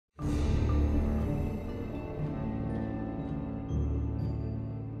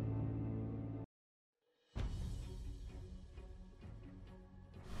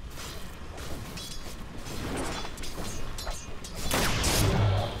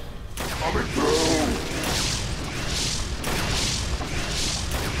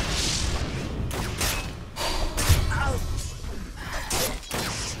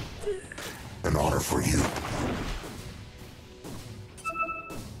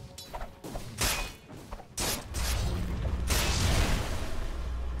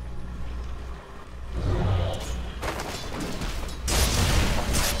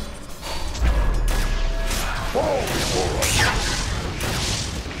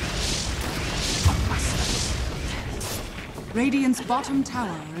Radiant's bottom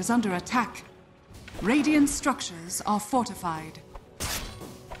tower is under attack. Radiant structures are fortified.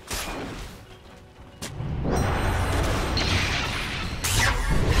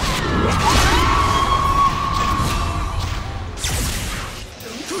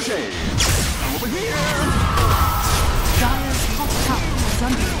 Touché! Over here! Dire's top tower is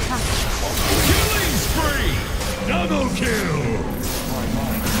under attack. Killing spree! Double kill! My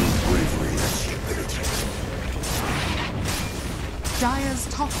mind is bravery and stupidity. Dire's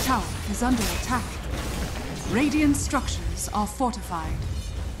top tower is under attack. Radiant structures are fortified.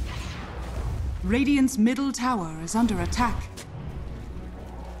 Radiant's middle tower is under attack.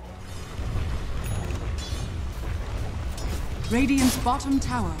 Radiant's bottom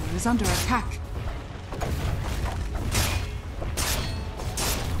tower is under attack.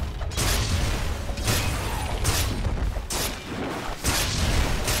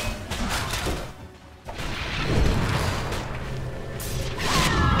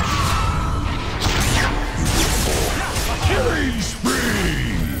 Killing spree!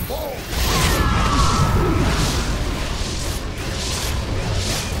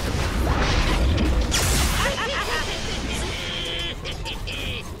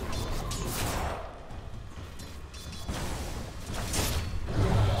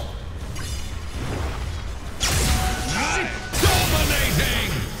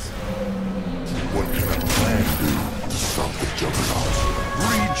 Dominating! What can a plan do to stop the Juggernaut?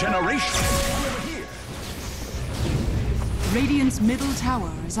 Regeneration! Radiant's middle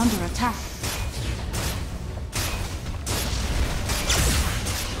tower is under attack.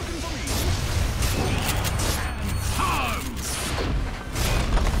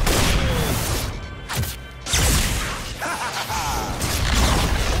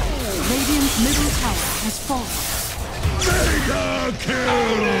 Radiant's middle tower has fallen. Mega kill!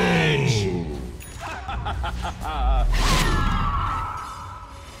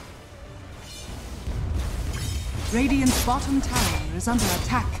 Radiant's bottom tower is under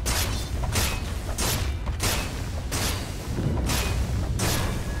attack.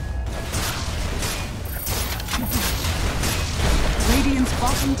 Radiant's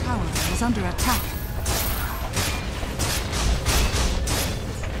bottom tower is under attack.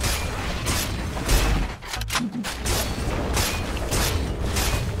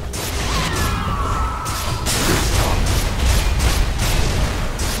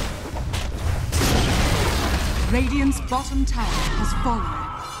 Radiant's bottom tower has fallen.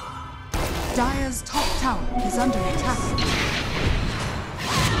 Dire's top tower is under attack.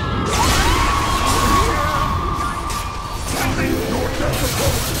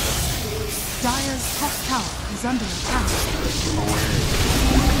 Dire's top tower is under attack.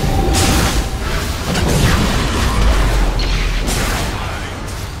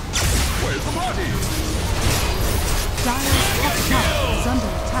 Where's the body? Dire's top tower is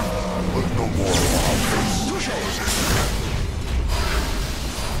under attack. But no more offense.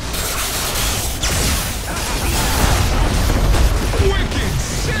 Wicked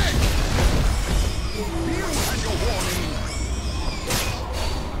sick! You had your warning.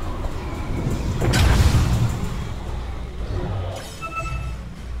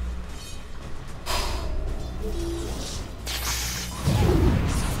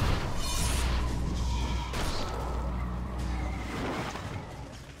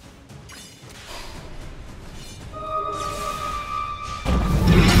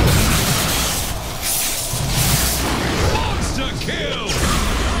 Kill!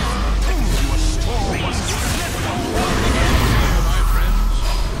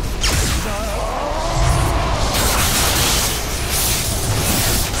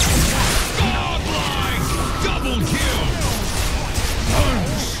 Godlike! Double kill!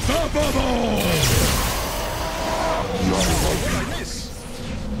 Unstoppable!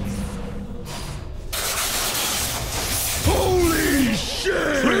 Holy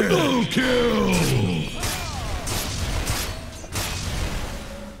shit! Triple kill!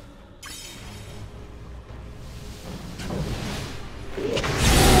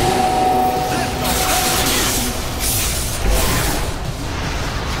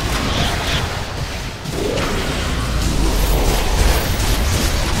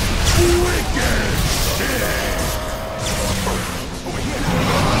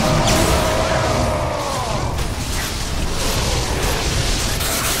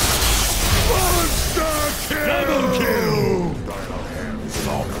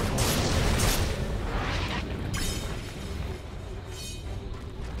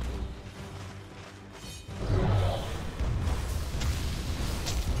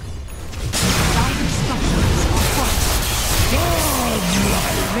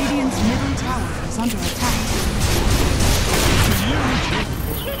 Radiant's middle tower is under attack.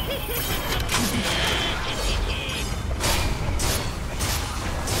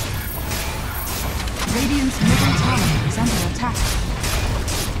 attack.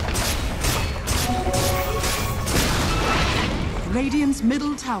 Radiant's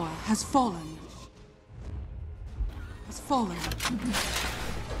middle tower has fallen.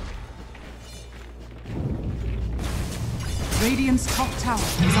 Radiant's top tower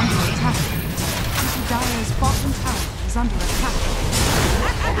is under attack. Dire's bottom tower is under attack.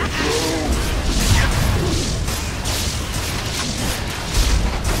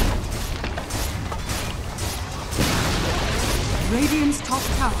 Radiant's top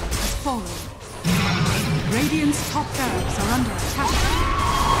tower has fallen. Radiant's top barracks are under attack.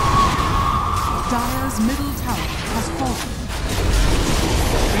 Dire's middle tower has fallen.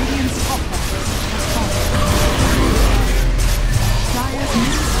 Radiant's top barracks has fallen. Dire's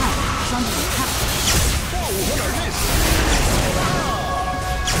middle tower is under attack. Whoa, what are this?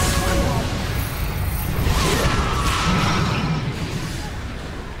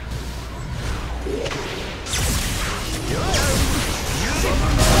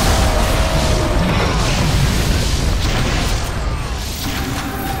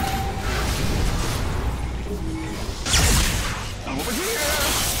 I'm over here!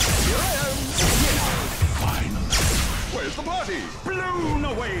 Here I am! Finally! Where's the party? Blown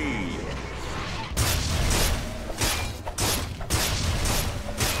away!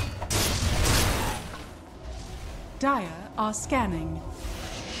 Dire are scanning.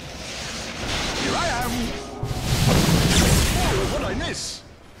 Here I am! Whoa, what'd I miss?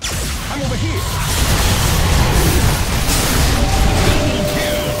 I'm over here!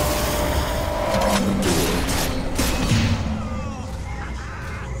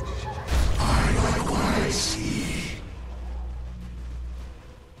 I like what I see.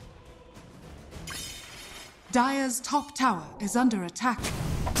 Dire's top tower is under attack.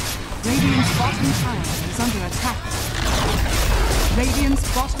 Radiant's bottom tower is under attack. Radiant's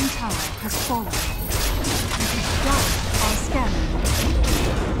bottom tower has fallen. Dire are scanning.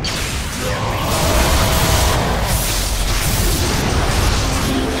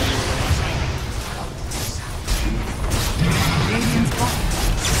 Radiant's bottom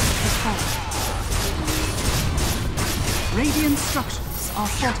has fallen. Radiant structures are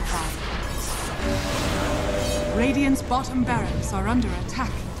fortified. Radiant's bottom barracks are under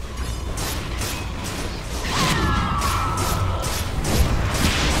attack.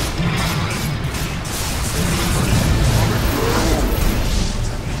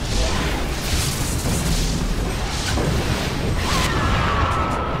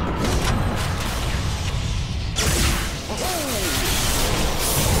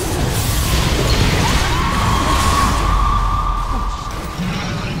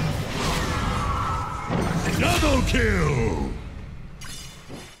 Double kill!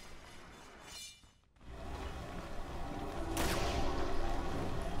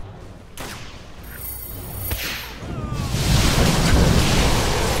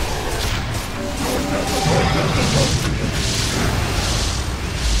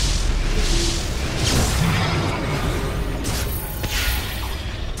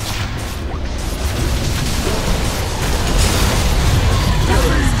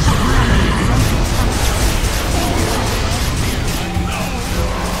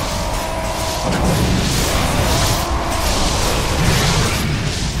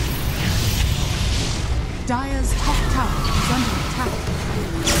 Dire's top tower is under attack.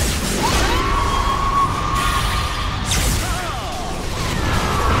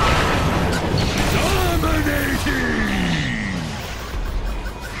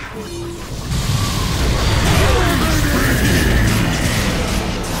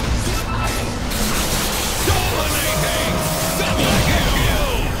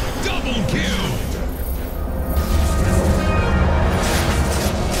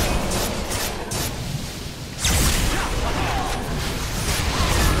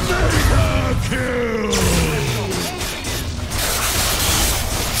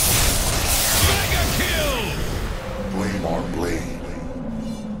 Blame our blade.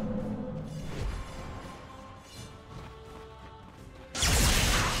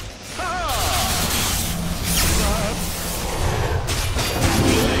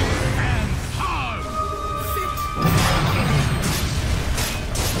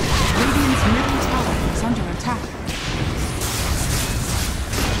 Radiant's middle tower is under attack.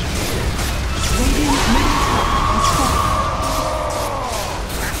 Radiant's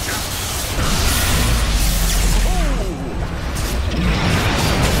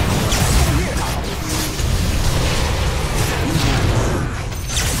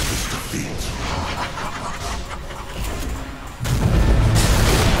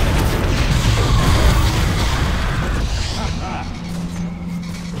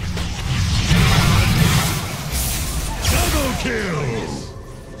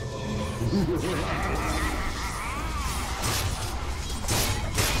Radiant's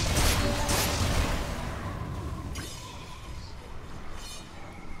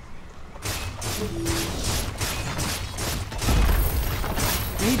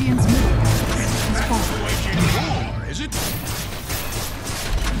middle barracks has fallen. Waging war, is it?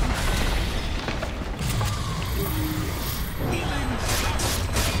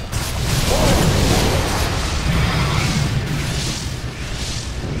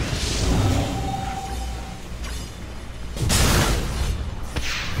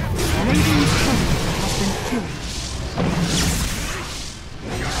 Radiant's turret has been killed.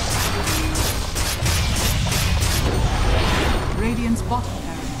 Radiant's bottom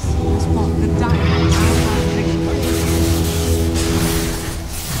barracks has fallen. The Dire have victory.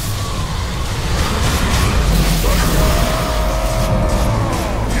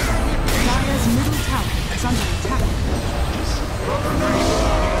 Dire's middle tower is under attack.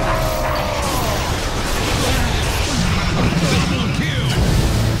 Double kill!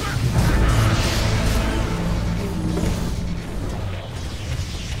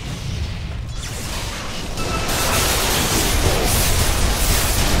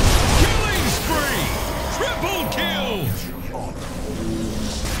 Killing spree! Triple kill!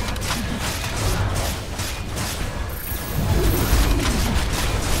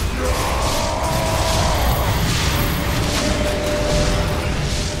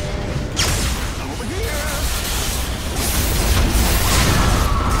 Over here!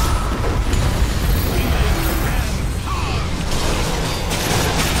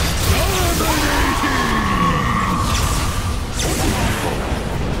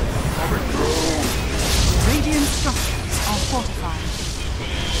 Radiant structures are fortified.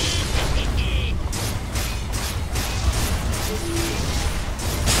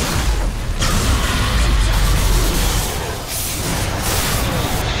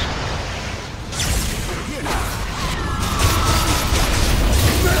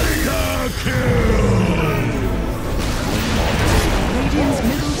 Mega kill! Radiant's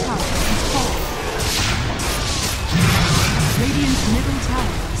middle tower has fallen. Radiant's middle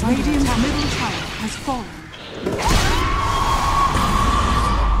tower is under attack. Middle tower has fallen.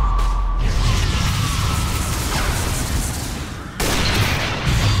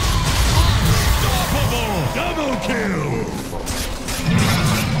 Unstoppable! Double kill!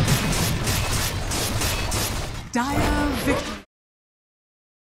 Dire victory.